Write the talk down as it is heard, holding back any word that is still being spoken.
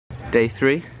Day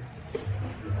 3.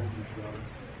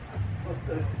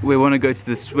 We want to go to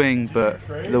the swing, but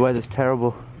the weather's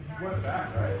terrible.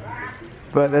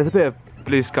 But there's a bit of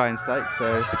blue sky in sight,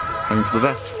 so aim for the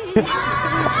best.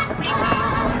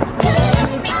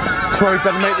 That's why we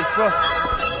better make this fast.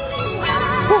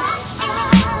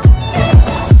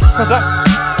 What's that?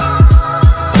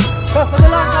 That's the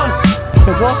last one!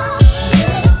 This one?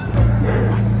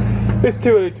 It's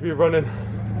too early to be running.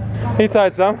 Are you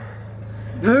tired, Sam?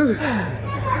 No.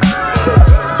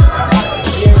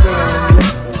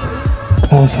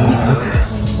 That was hard.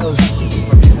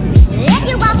 If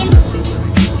you walking,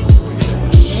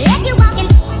 if you walking,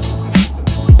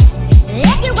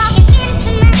 if you walking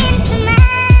into my life,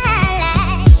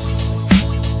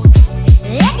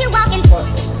 if you walking,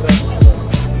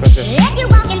 if you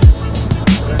walking,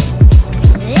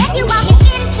 if you walking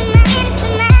into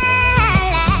my life.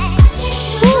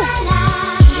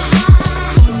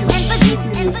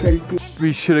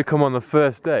 We should have come on the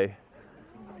first day.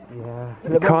 Yeah.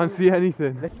 Can't see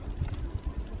anything.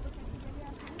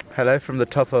 Hello from the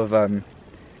top of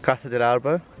Casa del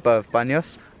Arbo, above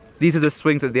Baños. These are the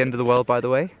swings at the end of the world, by the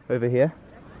way, over here.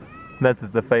 That's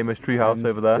the famous treehouse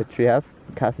over there. The treehouse,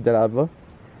 Casa del Arbo.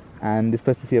 And you're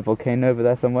supposed to see a volcano over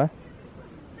there somewhere.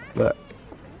 But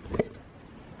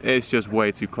It's just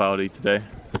way too cloudy today.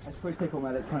 I should probably take all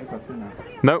my electronics off, shouldn't I?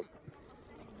 Nope.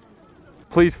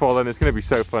 Please fall in, it's going to be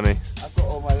so funny. I've got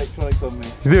all my electronics on me.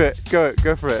 Do it, go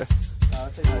for it.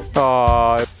 I'll take my...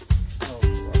 Oh.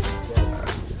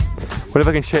 What if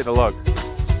I can shake the log?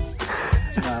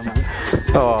 Nah, man.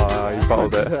 Oh, you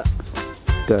bottled it.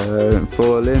 Don't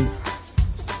fall in.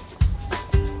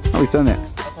 Oh, we've done it.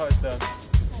 That's how it's done.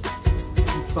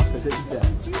 Fuck it, it's there.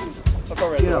 I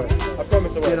promise I will. I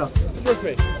promise I will. Get off. Trust me.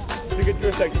 It's a good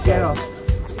trust exercise. Get off.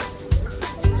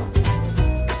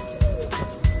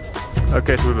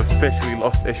 Okay, so we've officially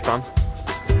lost Ishvan.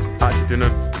 Actually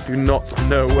do not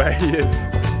know where he is.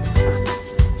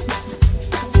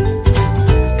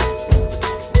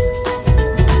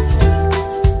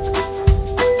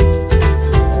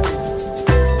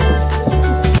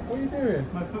 What are you doing?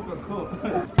 My foot got caught.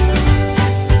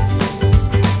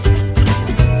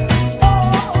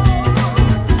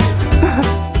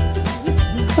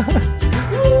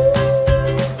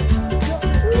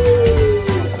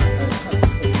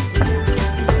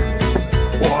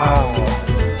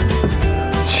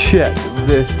 Check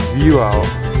this view out.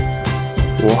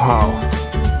 Wow.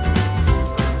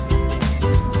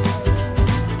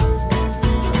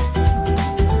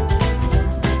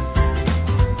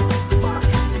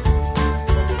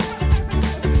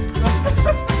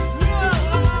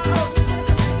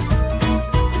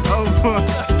 Oh,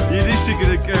 you're literally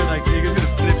gonna go like, you're gonna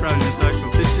flip around in a circle.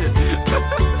 This shit.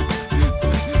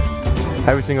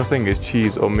 Every single thing is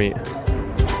cheese or meat.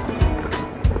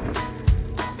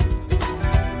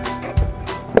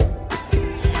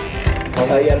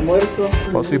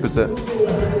 What soup is it?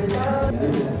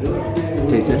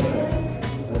 Cheese.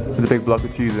 With a big block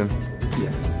of cheese in.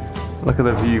 Yeah. Look at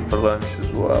the view for lunch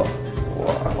as well.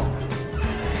 Wow.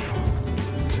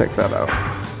 Check that out.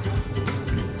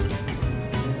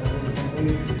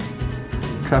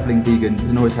 Travelling vegan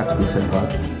doesn't always have to be so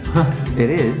hard. It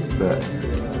is, but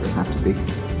it doesn't have to be.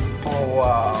 Oh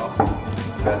wow.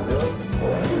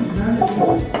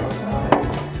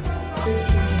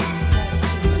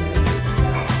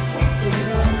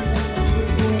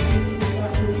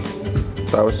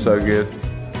 That was so good.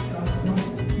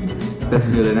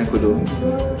 Definitely good in Ecuador.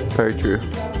 Very true.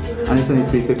 And it's only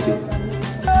 $3.50.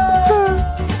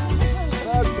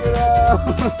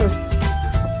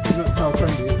 Look how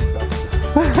friendly it is.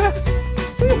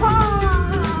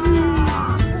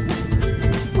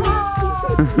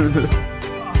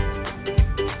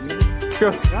 Go.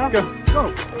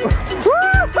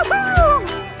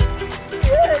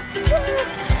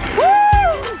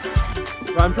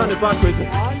 I'm trying to backwards. Go.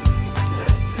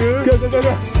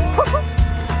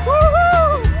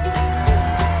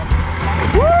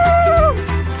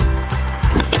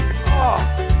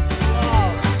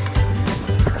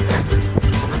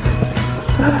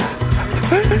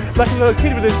 Like a little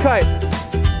kid with his kite.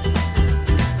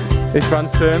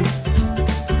 Ishvan's turn.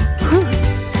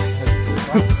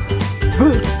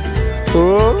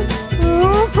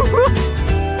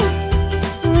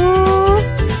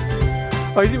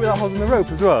 Oh, you did it without holding the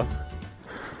rope as well?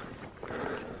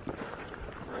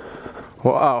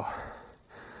 Wow.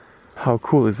 How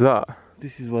cool is that?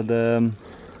 This is what the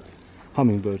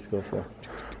hummingbirds go for.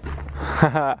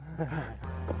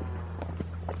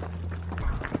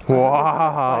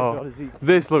 Wow.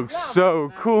 This looks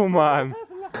so cool, man.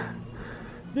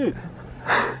 Dude.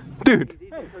 Dude.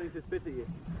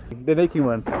 They're making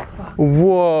one.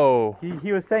 Whoa!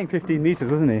 He was saying 15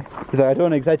 meters, wasn't he? He's like, I don't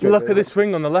want to exaggerate. Look at this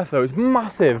swing on the left though, it's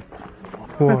massive.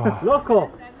 Whoa. Loco!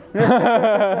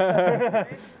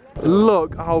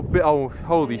 Look how big, oh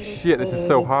holy shit, this is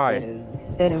so high.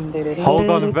 Hold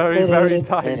on very, very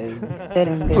tight.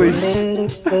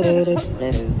 Please.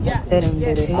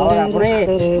 Ahora breathe.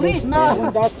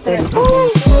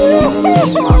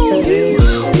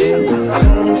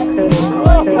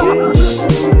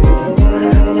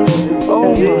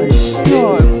 Oh my god.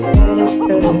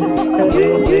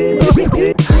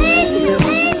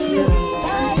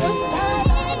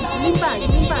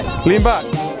 Lean back.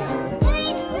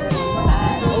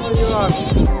 Open your arms.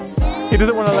 He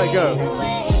doesn't want to let go.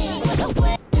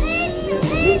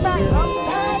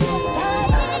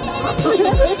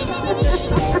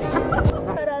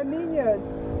 Para niños.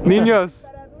 Niños.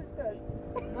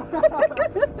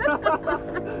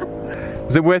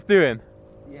 Is it worth doing?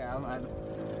 Yeah, man.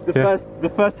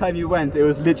 The first time you went, it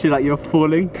was literally like you were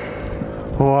falling.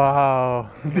 Wow.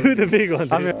 Do the big one.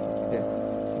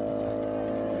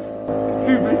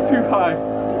 It's too high.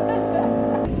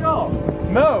 Sure.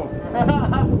 No.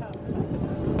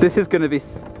 This is going to be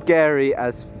scary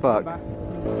as fuck. I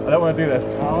don't want to do this.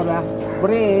 Ahora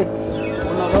breathe.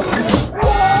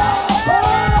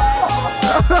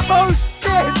 Oh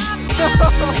shit!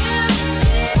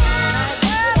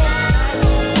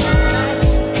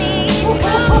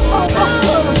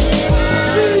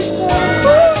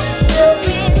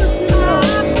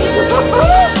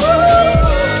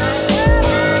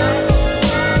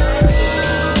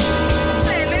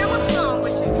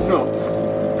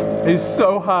 It's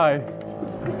so high.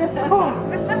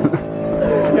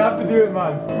 You have to do it,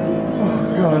 man.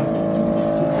 Oh god.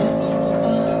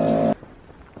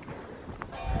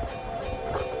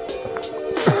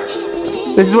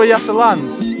 This is where you have to land.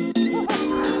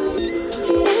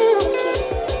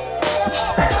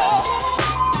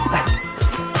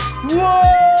 Whoa!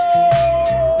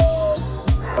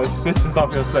 Oh, this does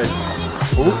not feel safe.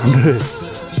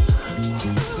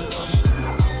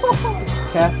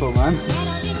 Careful, man.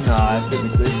 Nah, it should be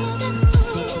safe.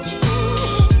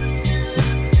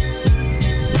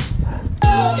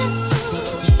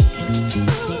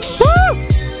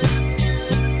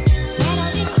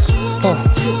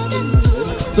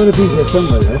 Gotta be here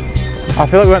somewhere though. I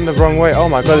feel like we went the wrong way. Oh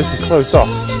my god, this is closed off.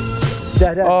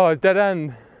 Dead end. Oh, dead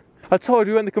end. I told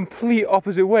you we went the complete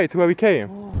opposite way to where we came.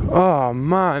 Oh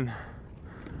man.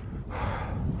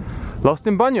 Lost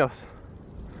in Baños.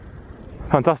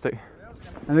 Fantastic.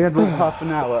 And we had about half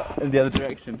an hour in the other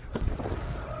direction.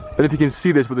 But if you can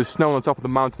see this with the snow on top of the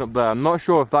mountain up there, I'm not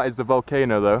sure if that is the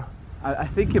volcano though. I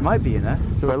think it might be in there.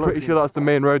 So I'm pretty sure that's the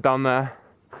main road down there.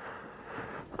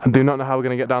 I do not know how we're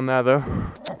going to get down there though.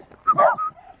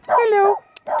 Hello!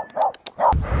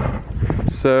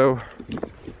 So,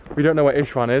 we don't know where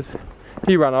Ishwan is.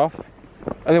 He ran off.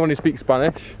 Only one who speaks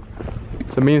Spanish.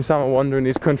 So me and Sam are wandering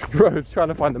these country roads trying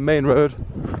to find the main road.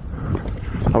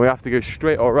 And we have to go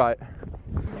straight or right.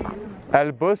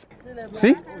 El bus.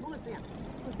 ¿Sí?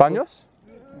 Baños?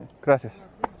 Gracias.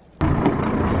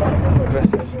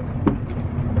 Gracias.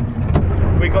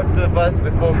 We got to the bus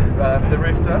before the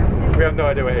rooster. We have no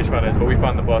idea where Ishwan is, but we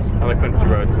found the bus on the country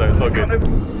road, so it's all good.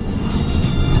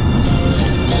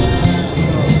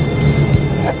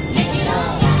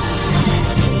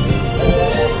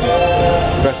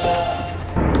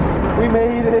 We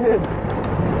made it!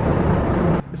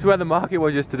 This is where the market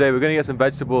was yesterday. We're going to get some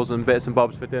vegetables and bits and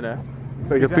bobs for dinner.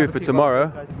 We got food for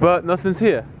tomorrow, but nothing's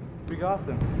here. We got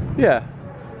them. Yeah.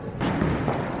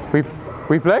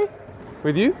 We play?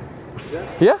 With you? Yeah?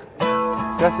 Yeah?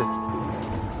 Gracias.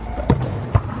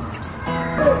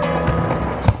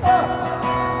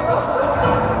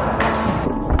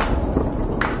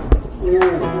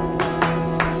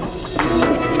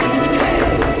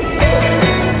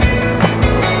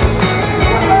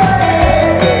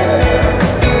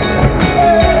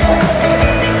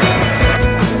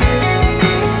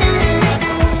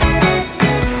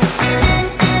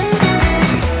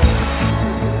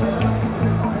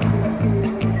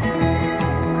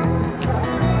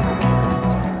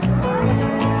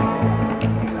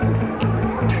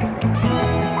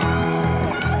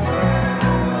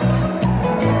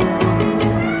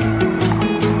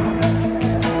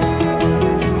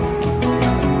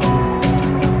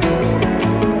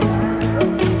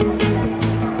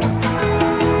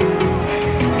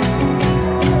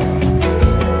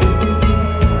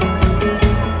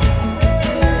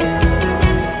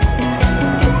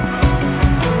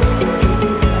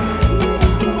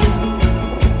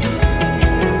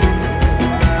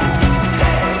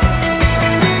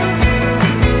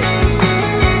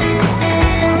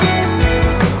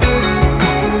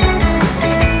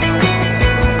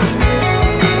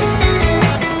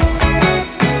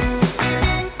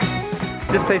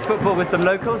 played football with some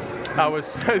locals. That was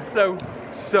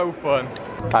so fun.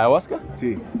 Ayahuasca?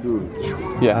 Sí, tú.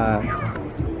 Yeah.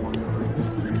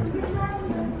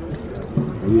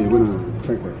 Oye, bueno,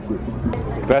 perfecto.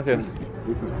 Gracias.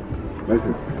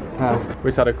 Gracias. We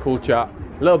just had a cool chat.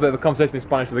 A little bit of a conversation in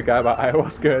Spanish with a guy about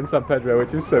ayahuasca in San Pedro,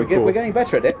 which is so cool. We're getting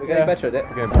better at it. We're getting better at it.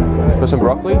 Put some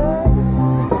broccoli,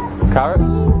 carrots,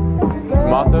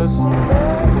 tomatoes.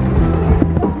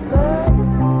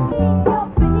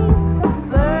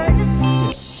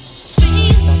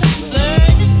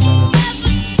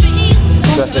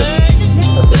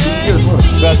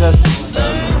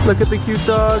 Look at the cute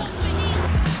dog.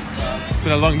 It's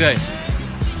been a long day.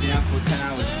 Yeah, for 10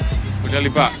 hours. We're nearly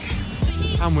back.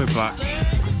 And we're back.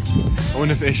 I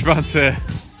wonder if Ishvan's here.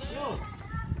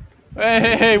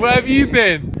 Hey, where have you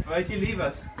been? Why'd you leave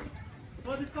us?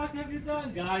 What the fuck have you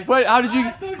done, guys? Wait, how did you?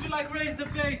 I told you like raise the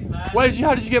pace, man.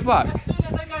 How did you get back? As soon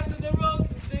as I got to the road,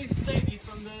 they stayed me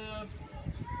from the.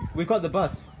 We got the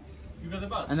bus. You got the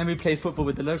bus. And then we played football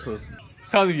with the locals.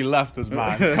 Can't believe you left us,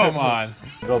 man. Come on.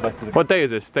 Go back to the. What day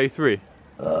is this? Day 3?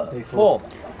 Day 4.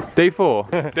 Day 4.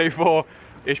 Day 4.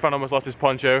 Ishvan almost lost his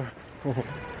poncho.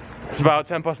 It's about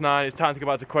 9:10. It's time to go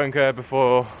back to Cuenca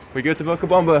before we go to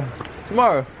Vilcabamba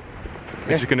tomorrow.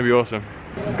 Which is going to be awesome.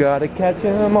 Gotta catch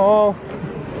them all.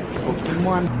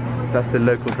 One. That's the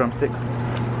local drumsticks.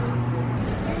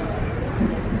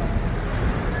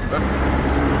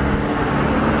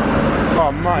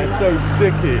 Oh man, it's so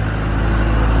sticky.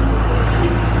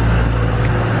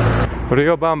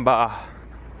 Rio Bamba.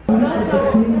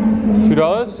 $2?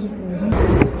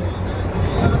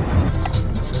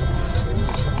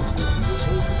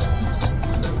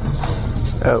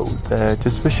 Oh, they're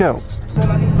just for show.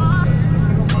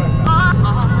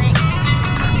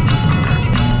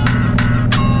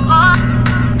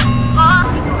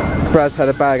 Brad's had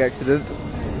a bag accident.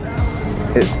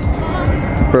 It's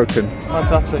broken.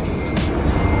 Fantastic.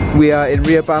 We are in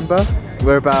Riobamba.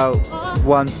 We're about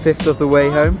 1/5 of the way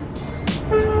home.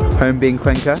 Home being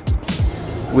Cuenca.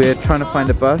 We're trying to find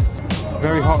a bus.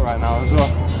 Very hot right now as well.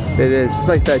 It is. It's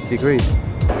like 30 degrees.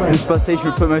 This bus station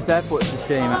we put most airports. It's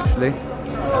a shame actually.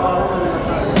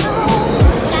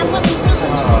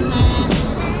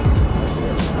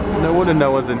 No wonder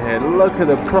no one's in here. Look at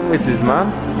the prices,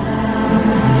 man.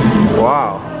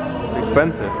 Wow. It's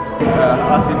expensive.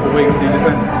 Asking for wings, you just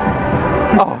went.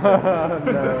 Oh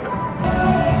no.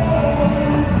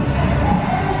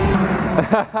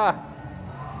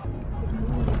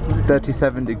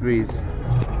 37 degrees. But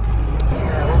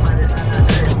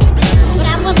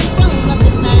I wasn't grown up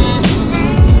in mine.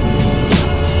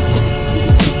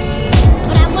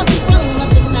 But I wasn't grown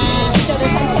up in mine.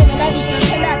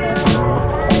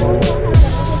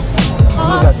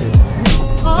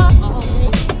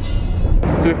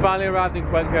 So we finally arrived in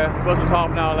Cuenca. The bus was half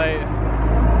an hour late.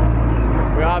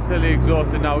 We're absolutely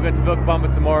exhausted now. We're going to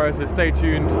Vilcabamba tomorrow, so stay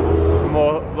tuned for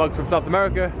more vlogs from South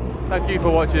America. Thank you for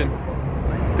watching.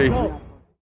 Peace.